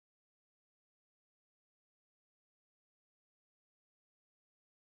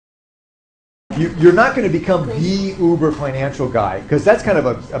You're not going to become the uber financial guy, because that's kind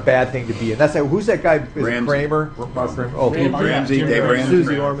of a bad thing to be. And that's like, who's that guy? Cramer? Oh, Ramsey, Dave Ramsey.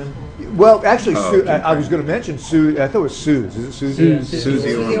 Suze Orman. Well, actually, I was going to mention Suze. I thought it was Suze. Is it Suze? Suze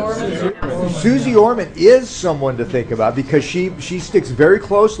Orman. Suze Orman is someone to think about, because she sticks very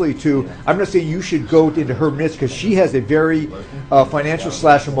closely to. I'm not saying you should go into her niche, because she has a very financial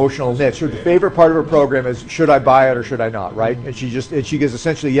 / emotional niche. Her favorite part of her program is, should I buy it or should I not? Right? And she gives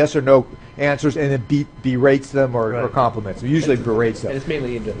essentially yes or no answers, and then berates them or compliments them. Usually berates them. And it's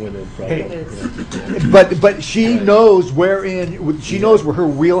mainly into women, probably. But she knows where her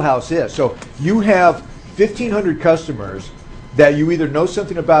wheelhouse is. So you have 1,500 customers that you either know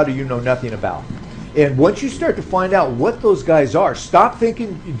something about or you know nothing about. And once you start to find out what those guys are, stop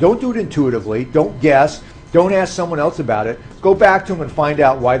thinking. Don't do it intuitively. Don't guess. Don't ask someone else about it. Go back to them and find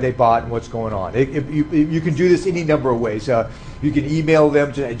out why they bought and what's going on. You can do this any number of ways. You can email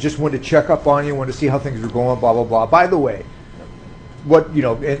them, just want to check up on you, want to see how things are going, blah, blah, blah. By the way,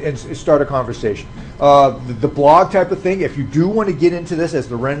 and start a conversation. The blog type of thing, if you do want to get into this as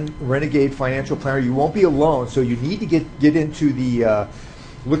the renegade financial planner, you won't be alone. So you need to get into the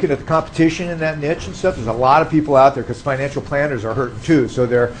looking at the competition in that niche and stuff. There's a lot of people out there, because financial planners are hurting too. So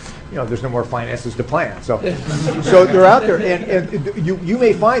there's no more finances to plan. So they're out there, and you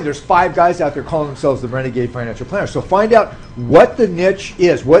may find there's 5 guys out there calling themselves the renegade financial planner. So find out what the niche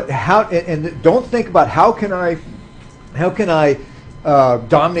is, and don't think about how can I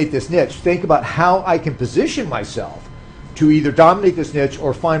dominate this niche. Think about how I can position myself to either dominate this niche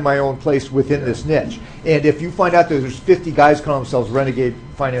or find my own place within this niche. And if you find out that there's 50 guys calling themselves renegade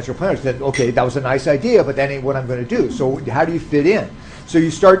financial planners, then okay, that was a nice idea, but that ain't what I'm going to do. So how do you fit in? So you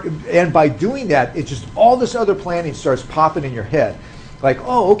start, and by doing that, it's just all this other planning starts popping in your head. Like,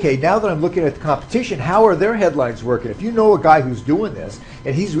 oh, okay, now that I'm looking at the competition, how are their headlines working? If you know a guy who's doing this,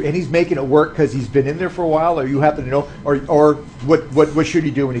 and he's making it work because he's been in there for a while, or you happen to know, or what should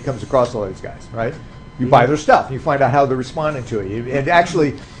he do when he comes across all these guys, right? You buy their stuff, and you find out how they're responding to it. And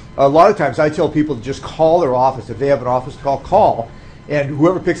actually, a lot of times I tell people to just call their office. If they have an office call, and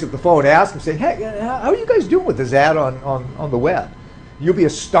whoever picks up the phone, ask them, say, hey, how are you guys doing with this ad on the web? You'll be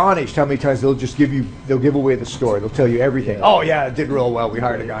astonished how many times they'll give away the story. They'll tell you everything. Yeah. Oh yeah, it did real well. We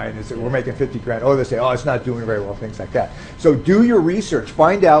hired a guy and we're making 50 grand. Oh, they say, oh, it's not doing very well, things like that. So do your research,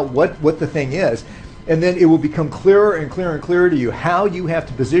 find out what the thing is, and then it will become clearer and clearer and clearer to you how you have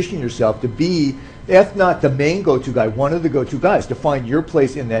to position yourself to be, if not the main go-to guy, one of the go-to guys, to find your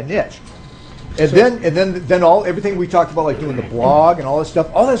place in that niche. And then everything we talked about, like doing the blog and all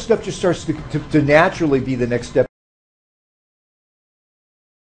that stuff just starts to naturally be the next step.